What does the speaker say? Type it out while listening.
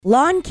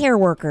Lawn care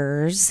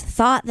workers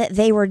thought that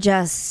they were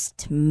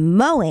just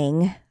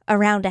mowing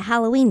around a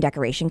Halloween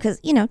decoration because,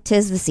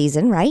 'tis the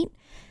season, right?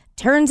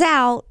 Turns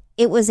out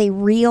it was a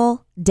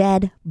real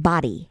dead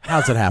body.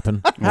 How's it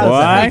happen?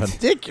 What?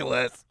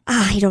 Ridiculous.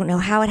 I don't know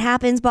how it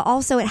happens, but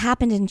also it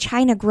happened in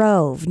China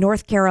Grove,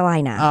 North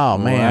Carolina. Oh,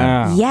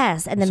 man. Wow.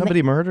 Yes. And then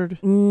Somebody murdered?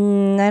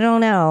 I don't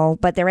know,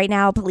 but right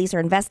now police are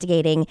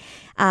investigating.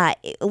 A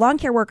lawn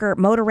care worker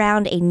mowed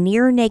around a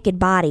near naked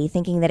body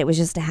thinking that it was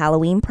just a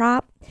Halloween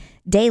prop.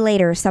 Day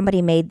later, somebody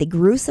made the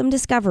gruesome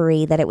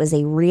discovery that it was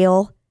a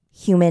real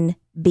human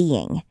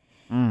being.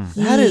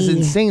 That is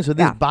insane. So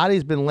this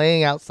body's been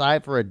laying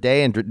outside for a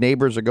day and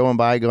neighbors are going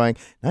by going,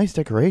 nice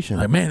decoration.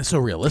 Like, man, it's so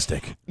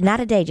realistic. Not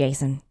a day,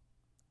 Jason.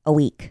 A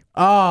week.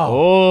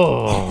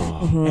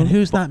 Oh. And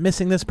who's not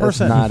missing this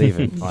person? That's not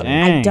even funny.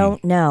 I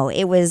don't know.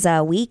 It was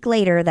a week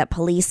later that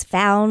police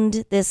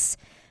found this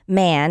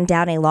man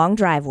down a long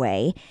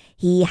driveway.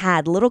 He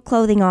had little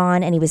clothing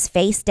on and he was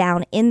face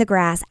down in the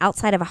grass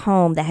outside of a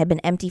home that had been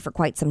empty for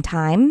quite some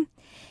time.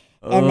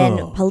 And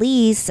then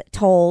police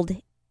told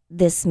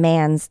this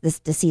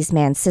deceased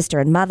man's sister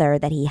and mother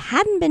that he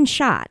hadn't been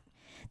shot.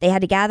 They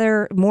had to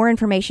gather more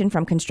information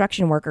from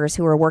construction workers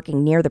who were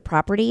working near the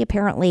property.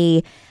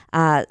 Apparently,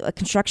 a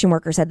construction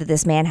worker said that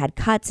this man had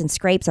cuts and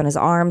scrapes on his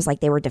arms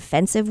like they were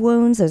defensive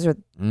wounds. Those are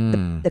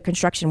the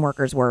construction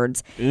workers'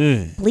 words.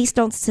 Police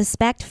don't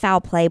suspect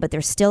foul play, but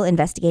they're still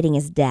investigating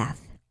his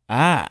death.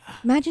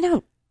 Imagine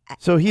how...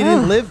 So he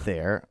didn't live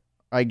there,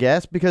 I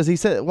guess, because he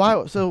said,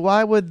 why? So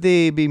why would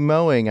they be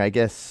mowing, I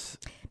guess?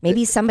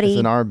 Maybe somebody...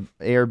 It's an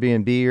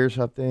Airbnb or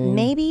something?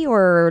 Maybe,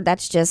 or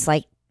that's just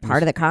like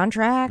part of the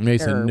contract. Maybe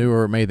some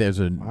newer,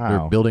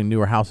 they're building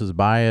newer houses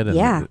by it. And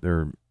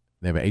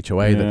they have an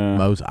HOA that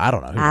mows. I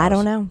don't know. I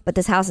don't know. But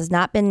this house has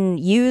not been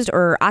used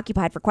or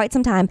occupied for quite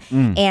some time.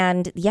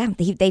 And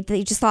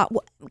they just thought,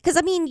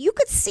 because you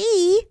could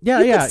see.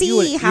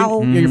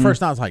 How. Your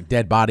first thought is like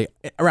dead body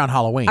around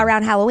Halloween.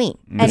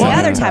 Any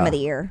other time of the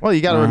year. Well,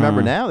 you got to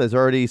remember now, there's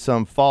already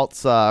some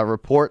false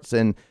reports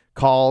and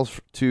calls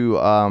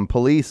to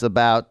police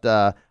about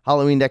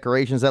Halloween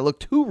decorations that look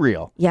too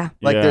real. Yeah.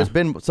 There's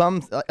been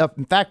some,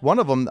 in fact, one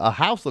of them, a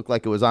house looked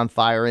like it was on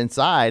fire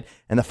inside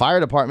and the fire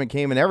department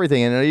came and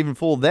everything and it even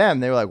fooled them.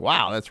 They were like,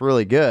 wow, that's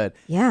really good.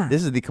 Yeah.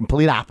 This is the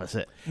complete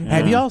opposite.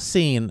 Have y'all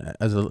seen,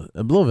 as a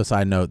little of a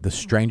side note, the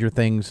Stranger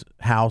Things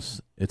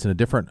house? It's in a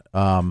different...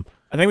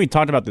 I think we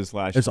talked about this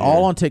last year. It's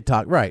all on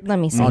TikTok, right? Let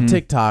me see. On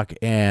TikTok,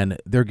 and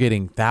they're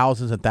getting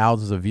thousands and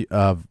thousands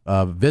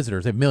of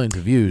visitors. They have millions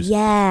of views.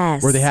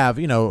 Yes. Where they have,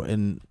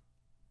 in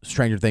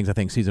Stranger Things, I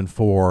think season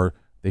 4,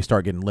 they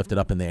start getting lifted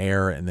up in the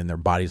air, and then their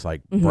bodies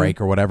break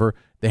or whatever.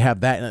 They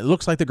have that, and it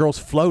looks like the girl's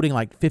floating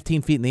like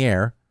 15 feet in the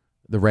air.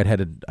 The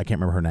redheaded, I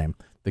can't remember her name,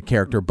 the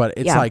character, but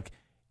it's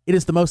it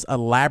is the most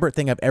elaborate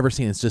thing I've ever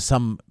seen. It's just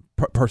some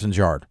person's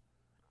yard.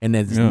 And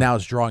then now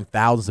it's drawing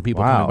thousands of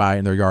people coming by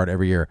in their yard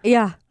every year.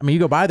 Yeah. You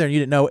go by there and you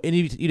didn't know,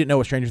 you didn't know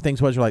what Stranger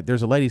Things was. You're like,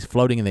 there's a lady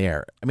floating in the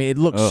air. It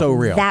looks so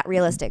real. That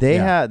realistic. They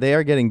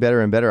are getting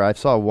better and better. I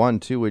saw one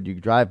too where you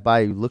drive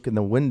by, you look in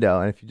the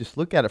window, and if you just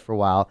look at it for a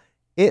while,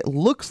 it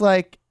looks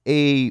like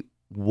a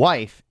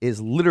wife is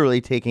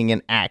literally taking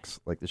an axe,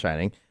 like The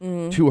Shining,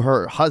 to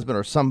her husband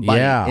or somebody.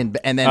 Yeah. And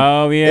then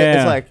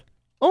it's like,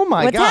 oh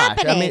my What's gosh.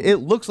 happening? It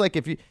looks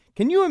like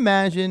can you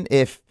imagine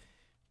if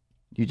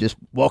you just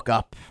woke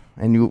up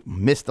and you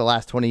missed the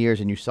last 20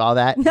 years and you saw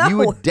that, No. you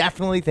would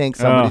definitely think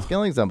somebody's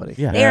killing somebody.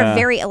 Yeah. They are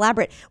very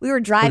elaborate. We were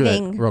Look at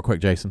driving. that real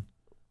quick, Jason.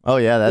 Oh,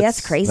 yeah.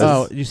 That's crazy.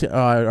 Oh, you see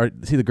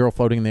the girl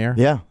floating in the air?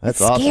 Yeah,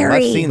 that's It's awesome. scary.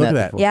 I've seen Look that at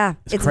that. before. Yeah.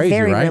 It's It's crazy,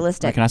 very right?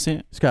 realistic. Can I see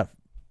it? It's got...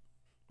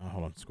 Oh,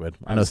 hold on, Squid.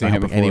 I know it's seen not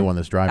it helping before. anyone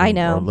that's driving I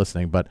know. or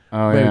listening, but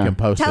Oh, maybe yeah. we can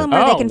post Tell it. them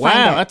where they can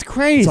find it. That's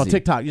crazy. It's on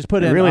TikTok. You just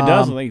put It in... really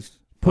does.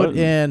 Put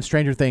in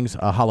Stranger Things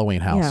Halloween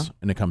house,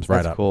 and it comes right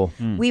That's up. cool.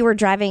 We were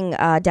driving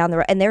down the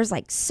road, and there's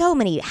so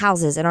many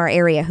houses in our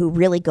area who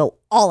really go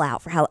all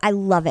out for Halloween. I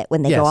love it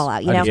when they go all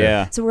out, I do too.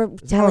 Yeah. So we're As long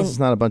telling, as it's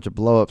not a bunch of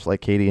blow-ups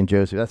like Katie and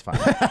Josie, that's fine.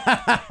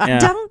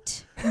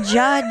 don't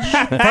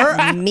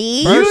judge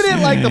me. You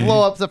didn't like the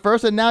blow-ups at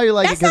first, and now you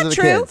like That's it because not of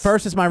the true. kids.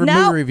 First, it's my No.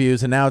 movie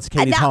reviews, and now it's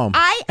Katie's Now, home.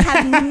 I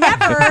have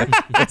never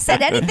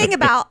said anything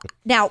about.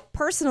 Now,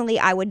 personally,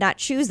 I would not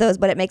choose those,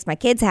 but it makes my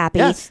kids happy.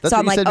 Yes, that's so what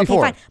I'm you like, said okay,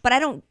 before. fine. But I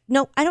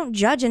don't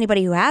judge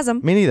anybody who has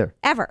them Me neither.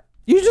 ever.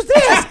 You just did.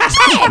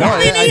 No,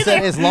 I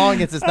said as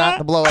long as it's not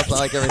the blow-ups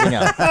like everything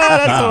else.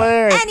 That's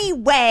hilarious.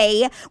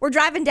 Anyway, we're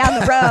driving down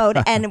the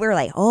road and we're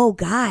like, oh,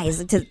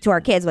 guys, to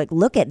our kids, like,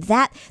 look at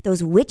that.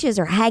 Those witches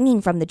are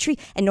hanging from the tree.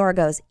 And Nora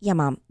goes, yeah,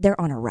 Mom, they're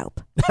on a rope.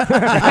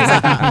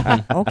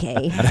 I was like,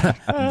 okay.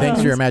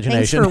 Thanks for your Thanks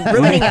imagination. for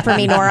ruining it for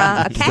me,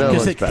 Nora. Okay. So-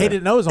 Because much better. Katie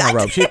didn't know it was on a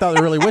rope. She thought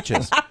they were really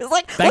witches. I was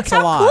like, Thanks look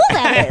a how lot. cool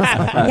that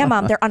is. Yeah,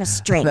 Mom, they're on a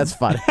string. That's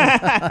funny. all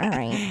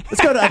right.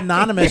 Let's go to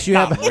Anonymous. You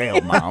have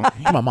Real mom.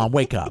 Come on, Mom,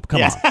 wake up.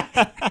 Come on.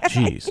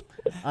 Jeez.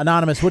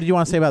 Anonymous, what did you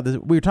want to say about this?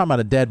 We were talking about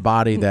a dead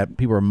body that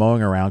people were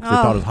mowing around because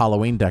they thought it was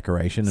Halloween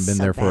decoration and been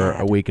So there for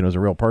bad. a week and it was a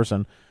real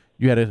person.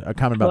 You had a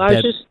comment about Well, I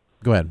was dead.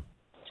 Go ahead.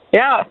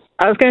 Yeah,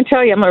 I was going to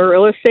tell you, I'm a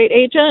real estate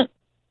agent,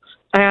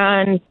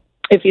 and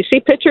if you see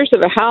pictures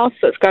of a house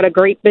that's got a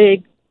great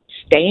big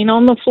stain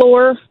on the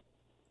floor,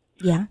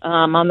 Yeah.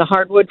 on the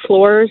hardwood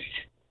floors,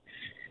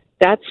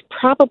 that's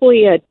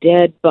probably a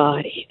dead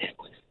body that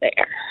was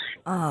there.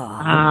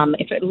 Oh.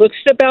 If it looks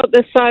about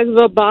the size of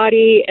a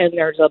body and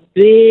there's a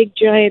big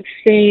giant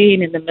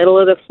stain in the middle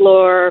of the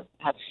floor,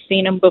 I've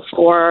seen them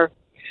before.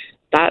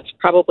 That's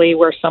probably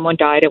where someone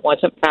died. It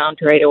wasn't found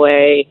right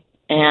away,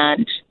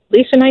 and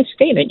leaves a nice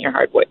stain in your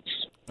hardwoods.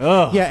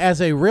 Oh. Yeah,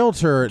 as a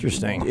realtor,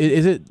 Interesting.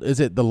 Is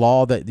it the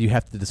law that you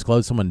have to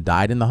disclose someone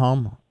died in the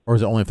home, or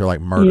is it only if they're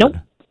like murdered? Nope.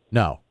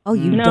 No. Oh,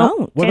 you No,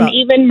 don't. What and about-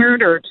 even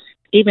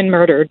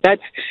murdered.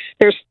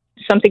 There's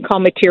something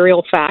called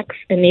material facts,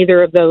 and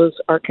neither of those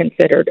are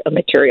considered a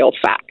material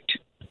fact.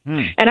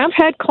 And I've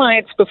had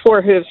clients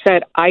before who have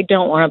said, I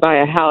don't want to buy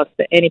a house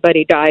that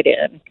anybody died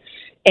in.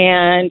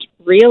 And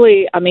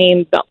really, I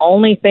mean, the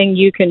only thing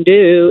you can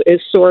do is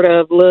sort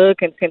of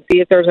look and see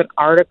if there's an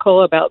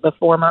article about the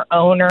former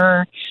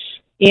owner,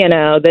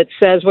 that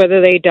says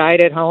whether they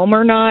died at home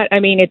or not. I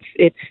mean,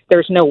 it's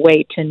there's no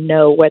way to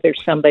know whether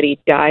somebody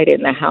died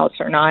in the house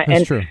or not. That's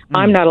and true.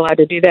 I'm not allowed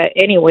to do that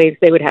anyways.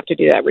 They would have to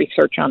do that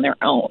research on their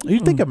own.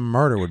 You'd think a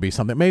murder would be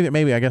something.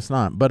 Maybe I guess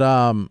not. But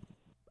I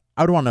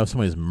would want to know if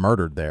somebody's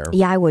murdered there.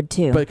 Yeah, I would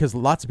too. But because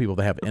lots of people,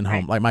 they have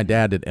in-home, like my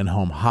dad did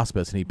in-home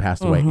hospice, and he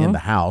passed away in the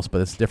house, but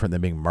it's different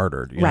than being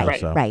murdered. You know, right,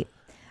 so. right.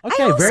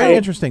 Okay, I also- very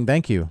interesting.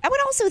 Thank you. I would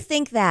also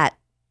think that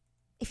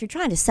if you're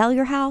trying to sell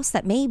your house,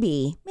 that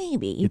maybe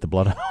Get the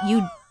blood out.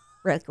 you'd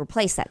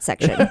replace that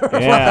section of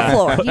Yeah. the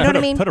floor. You know what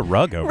I mean? Put a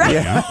rug over Right.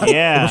 it.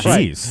 Yeah.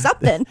 Jeez.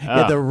 Something.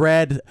 Yeah, the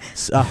red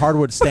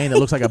hardwood stain that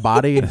looks like a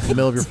body in the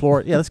middle of your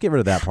floor. Yeah, let's get rid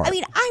of that part. I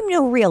mean, I'm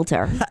no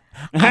realtor.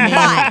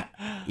 But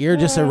You're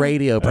just a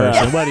radio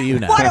person. What do you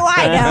know? what do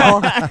I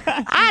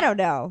know? I don't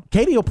know.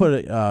 Katie will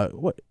put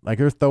like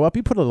her throw up.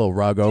 You put a little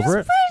rug over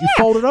it. You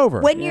fold it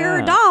over. When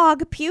your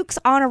dog pukes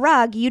on a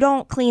rug, you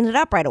don't clean it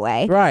up right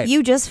away. Right.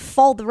 You just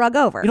fold the rug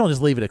over. You don't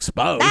just leave it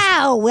exposed.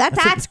 No,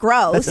 that's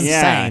gross. That's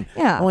insane.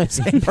 Yeah. Only a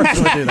sane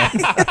person would do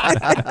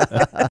that.